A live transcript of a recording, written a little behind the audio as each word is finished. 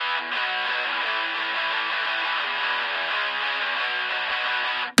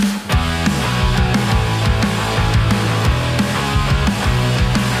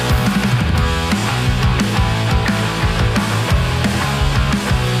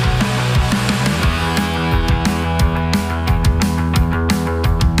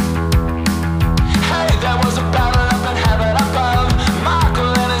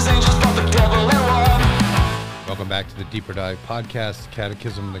Deeper Dive Podcast,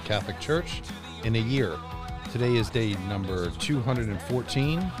 Catechism of the Catholic Church in a year. Today is day number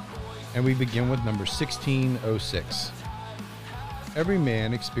 214, and we begin with number 1606. Every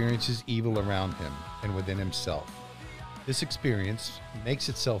man experiences evil around him and within himself. This experience makes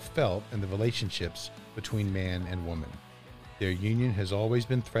itself felt in the relationships between man and woman. Their union has always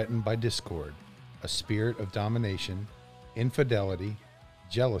been threatened by discord, a spirit of domination, infidelity,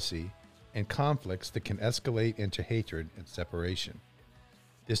 jealousy, and conflicts that can escalate into hatred and separation.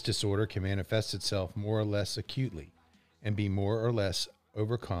 This disorder can manifest itself more or less acutely and be more or less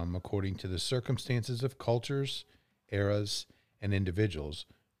overcome according to the circumstances of cultures, eras, and individuals,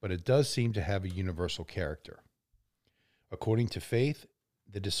 but it does seem to have a universal character. According to faith,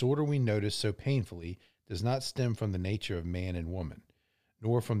 the disorder we notice so painfully does not stem from the nature of man and woman,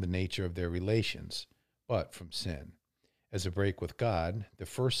 nor from the nature of their relations, but from sin. As a break with God, the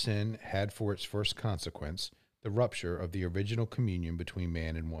first sin had for its first consequence the rupture of the original communion between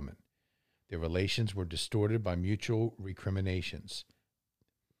man and woman. Their relations were distorted by mutual recriminations.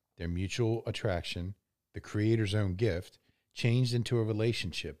 Their mutual attraction, the Creator's own gift, changed into a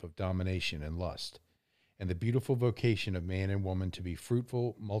relationship of domination and lust, and the beautiful vocation of man and woman to be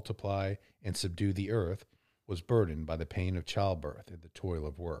fruitful, multiply, and subdue the earth was burdened by the pain of childbirth and the toil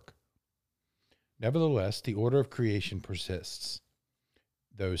of work. Nevertheless, the order of creation persists,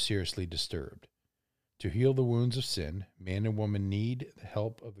 though seriously disturbed. To heal the wounds of sin, man and woman need the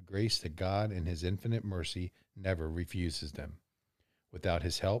help of the grace that God in his infinite mercy never refuses them. Without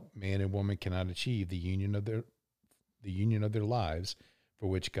his help, man and woman cannot achieve the union of their lives for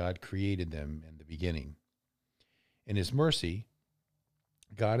which God created them in the beginning. In his mercy,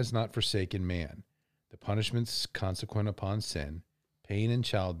 God has not forsaken man. The punishments consequent upon sin, pain and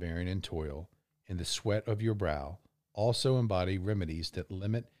childbearing and toil, and the sweat of your brow also embody remedies that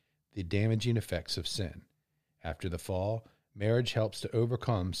limit the damaging effects of sin. After the fall, marriage helps to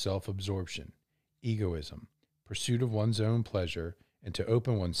overcome self-absorption, egoism, pursuit of one's own pleasure, and to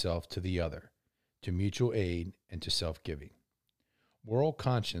open oneself to the other, to mutual aid and to self-giving. Moral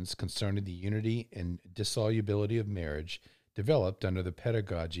conscience concerning the unity and dissolubility of marriage developed under the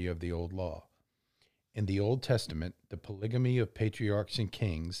pedagogy of the Old Law. In the Old Testament, the polygamy of patriarchs and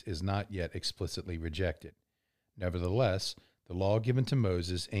kings is not yet explicitly rejected. Nevertheless, the law given to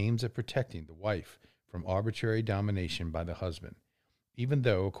Moses aims at protecting the wife from arbitrary domination by the husband, even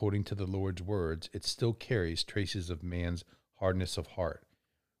though, according to the Lord's words, it still carries traces of man's hardness of heart,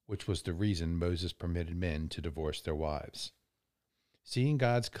 which was the reason Moses permitted men to divorce their wives. Seeing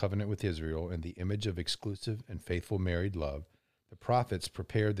God's covenant with Israel in the image of exclusive and faithful married love, the prophets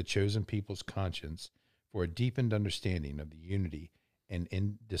prepared the chosen people's conscience for a deepened understanding of the unity and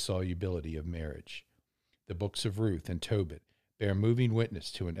indissolubility of marriage. The books of Ruth and Tobit bear moving witness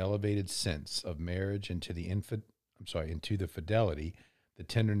to an elevated sense of marriage and to into the fidelity, the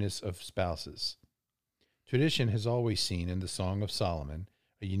tenderness of spouses. Tradition has always seen in the Song of Solomon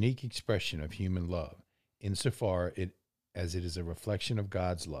a unique expression of human love, insofar as it is a reflection of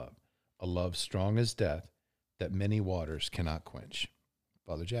God's love, a love strong as death that many waters cannot quench.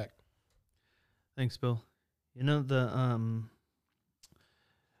 Father Jack. Thanks, Bill. You know, the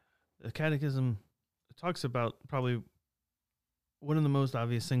Catechism talks about probably one of the most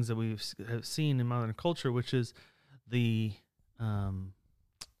obvious things that have seen in modern culture, which is the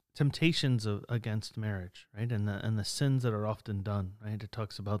temptations against marriage, right, and the sins that are often done, right. It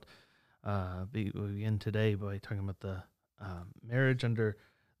talks about we begin today by talking about the marriage under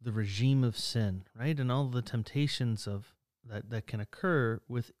the regime of sin, right, and all the temptations of that can occur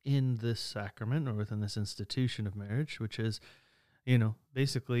within this sacrament or within this institution of marriage, which is,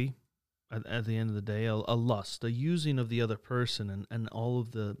 basically at the end of the day, a lust, a using of the other person, and all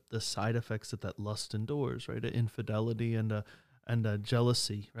of the side effects that lust endures, right, an infidelity and a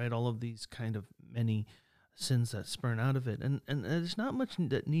jealousy, right, all of these kind of many sins that spurn out of it, and there's not much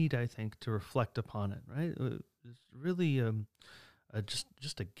need, I think, to reflect upon it, right. It's really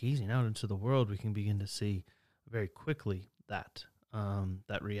just a gazing out into the world, we can begin to see very quickly that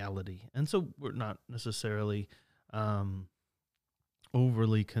reality. And so we're not necessarily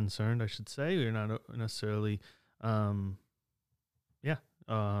overly concerned, I should say. We're not necessarily, then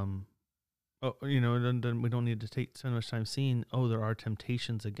we don't need to take so much time seeing, there are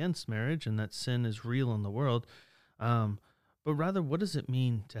temptations against marriage and that sin is real in the world. But rather, what does it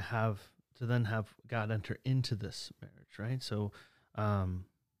mean to then have God enter into this marriage, right? So,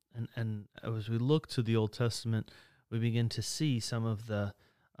 and as we look to the Old Testament, we begin to see some of the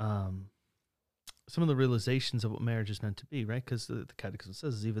realizations of what marriage is meant to be, right? Because the Catechism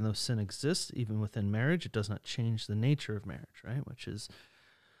says, even though sin exists, even within marriage, it does not change the nature of marriage, right? Which is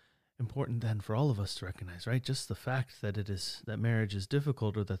important then for all of us to recognize, right? Just the fact that marriage is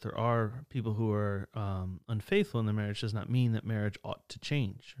difficult, or that there are people who are unfaithful in their marriage, does not mean that marriage ought to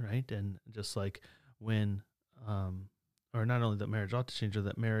change, right? And just like when, or not only that marriage ought to change, or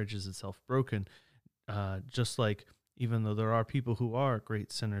that marriage is itself broken, just like even though there are people who are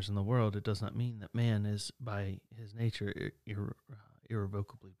great sinners in the world, it does not mean that man is by his nature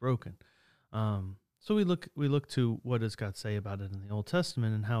irrevocably broken. So we look to what does God say about it in the Old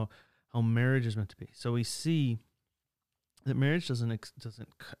Testament, and how marriage is meant to be. So we see that marriage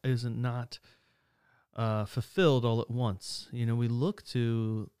isn't not fulfilled all at once. We look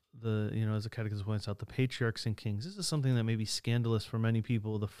to as the Catechism points out, the patriarchs and kings. This is something that may be scandalous for many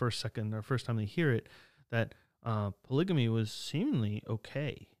people the first time they hear it, that polygamy was seemingly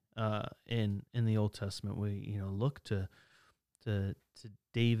okay in the Old Testament. We look to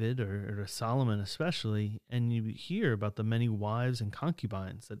David or to Solomon especially, and you hear about the many wives and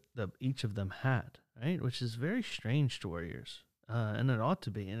concubines that each of them had, right? Which is very strange to our ears, and it ought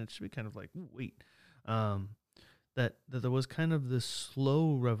to be, and it should be kind of like, wait, that there was kind of this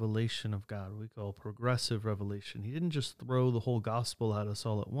slow revelation of God, we call progressive revelation. He didn't just throw the whole gospel at us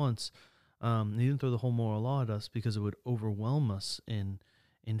all at once. He didn't throw the whole moral law at us because it would overwhelm us in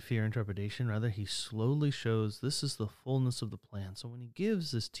fear and trepidation. Rather, he slowly shows this is the fullness of the plan. So when he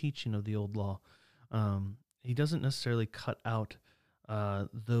gives this teaching of the old law, he doesn't necessarily cut out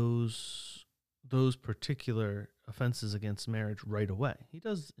those particular offenses against marriage right away. He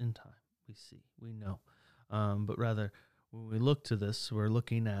does in time. We know. But rather, when we look to this, we're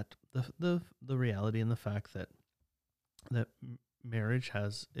looking at the reality and the fact that marriage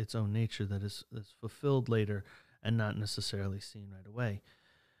has its own nature that is fulfilled later and not necessarily seen right away.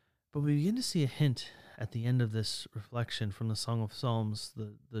 But we begin to see a hint at the end of this reflection from the Song of Psalms,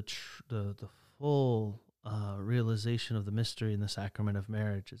 the full realization of the mystery and the sacrament of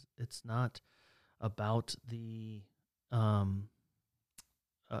marriage. It's not about the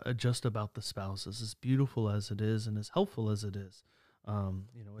just about the spouses, as beautiful as it is and as helpful as it is.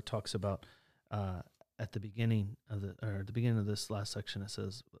 It talks about at the beginning of this last section, it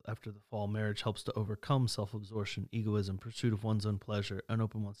says, after the fall, marriage helps to overcome self-absorption, egoism, pursuit of one's own pleasure, and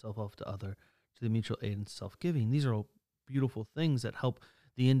open oneself up to other, to the mutual aid and self-giving. These are all beautiful things that help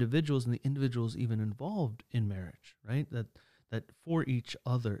the individuals, and the individuals even involved in marriage, right? That for each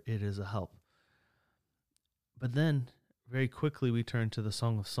other it is a help. But then very quickly we turn to the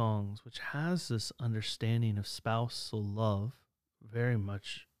Song of Songs, which has this understanding of spousal love very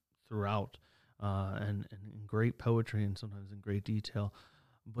much throughout, and in great poetry and sometimes in great detail.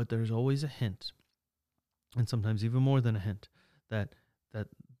 But there's always a hint, and sometimes even more than a hint, that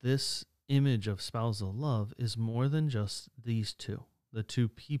this image of spousal love is more than just these two, the two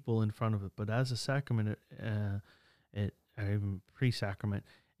people in front of it. But as a sacrament, or even pre-sacrament,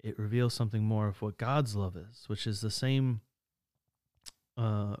 it reveals something more of what God's love is, which is the same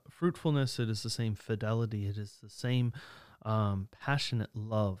fruitfulness, it is the same fidelity, it is the same passionate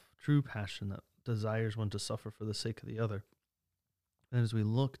love, true passion that desires one to suffer for the sake of the other. And as we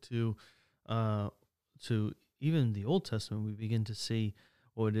look to even the Old Testament, we begin to see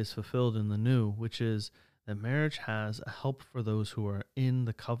what is fulfilled in the New, which is that marriage has a help for those who are in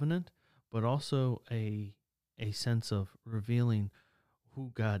the covenant, but also a sense of revealing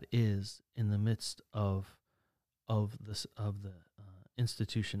who God is in the midst of the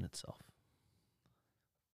institution itself.